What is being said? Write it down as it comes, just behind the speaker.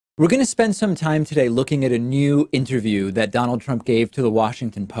We're going to spend some time today looking at a new interview that Donald Trump gave to the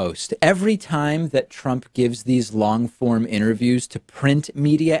Washington Post. Every time that Trump gives these long-form interviews to print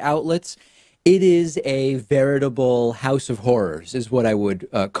media outlets, it is a veritable house of horrors, is what I would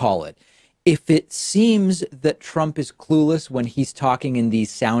call it. If it seems that Trump is clueless when he's talking in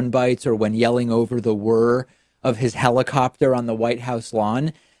these sound bites or when yelling over the whir of his helicopter on the White House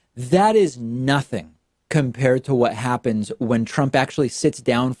lawn, that is nothing compared to what happens when Trump actually sits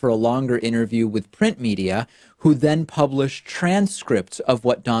down for a longer interview with print media, who then publish transcripts of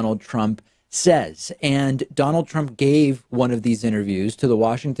what Donald Trump says. And Donald Trump gave one of these interviews to the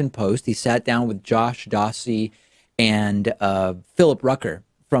Washington Post. He sat down with Josh Dawsey and Philip Rucker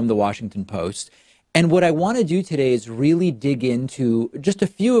from the Washington Post. And what I want to do today is really dig into just a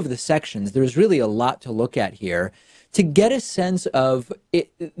few of the sections. There's really a lot to look at here to get a sense of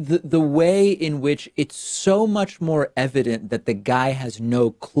the way in which it's so much more evident that the guy has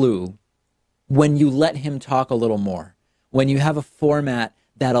no clue when you let him talk a little more, when you have a format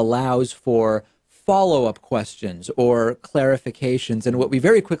that allows for follow-up questions or clarifications. And what we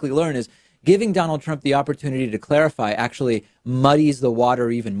very quickly learn is giving Donald Trump the opportunity to clarify actually muddies the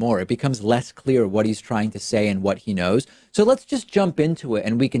water even more. It becomes less clear what he's trying to say and what he knows. So let's just jump into it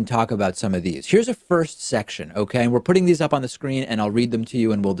and we can talk about some of these. Here's a first section, okay? And we're putting these up on the screen and I'll read them to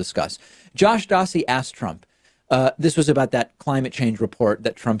you and we'll discuss. Josh Dawsey asked Trump, this was about that climate change report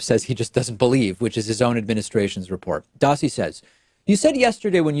that Trump says he just doesn't believe, which is his own administration's report. Dawsey says, you said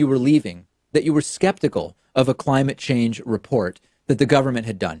yesterday when you were leaving that you were skeptical of a climate change report that the government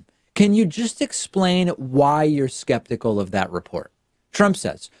had done. Can you just explain why you're skeptical of that report? Trump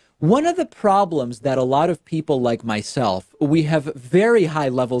says, one of the problems that a lot of people like myself, we have very high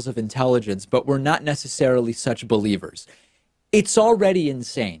levels of intelligence, but we're not necessarily such believers. It's already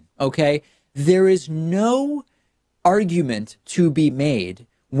insane, okay? There is no argument to be made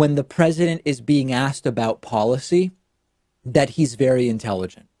when the president is being asked about policy that he's very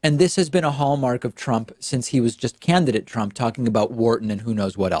intelligent. And this has been a hallmark of Trump since he was just candidate Trump, talking about Wharton and who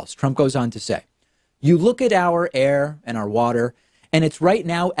knows what else. Trump goes on to say, you look at our air and our water, and it's right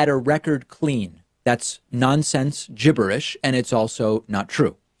now at a record clean. That's nonsense, gibberish, and it's also not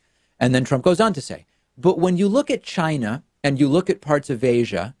true. And then Trump goes on to say, but when you look at China and you look at parts of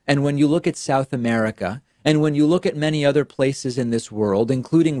Asia, and when you look at South America, and when you look at many other places in this world,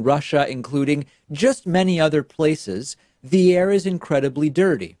 including Russia, including just many other places, the air is incredibly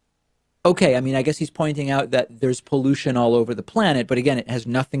dirty. Okay, I mean, I guess he's pointing out that there's pollution all over the planet, but again, it has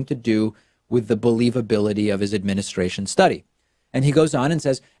nothing to do with the believability of his administration study. And he goes on and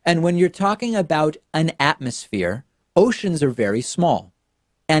says, and when you're talking about an atmosphere, oceans are very small,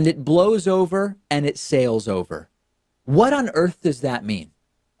 and it blows over and it sails over. What on earth does that mean?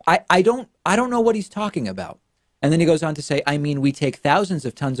 I don't know what he's talking about. And then he goes on to say, I mean, we take thousands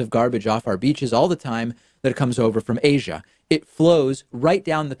of tons of garbage off our beaches all the time that comes over from Asia. It flows right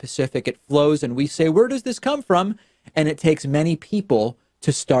down the Pacific. It flows, and we say, where does this come from? And it takes many people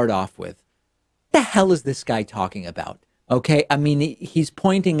to start off with. What the hell is this guy talking about? Okay, I mean, he's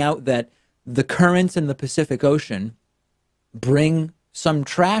pointing out that the currents in the Pacific Ocean bring some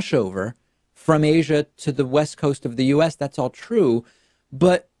trash over from Asia to the west coast of the U.S. That's all true.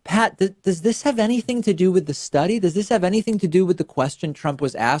 But Pat, does this have anything to do with the study? Does this have anything to do with the question Trump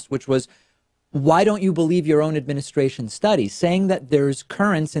was asked, which was, why don't you believe your own administration study? Saying that there's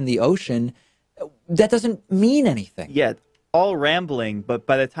currents in the ocean, that doesn't mean anything. Yeah, all rambling, but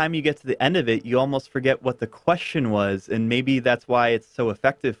by the time you get to the end of it, you almost forget what the question was, and maybe that's why it's so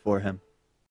effective for him.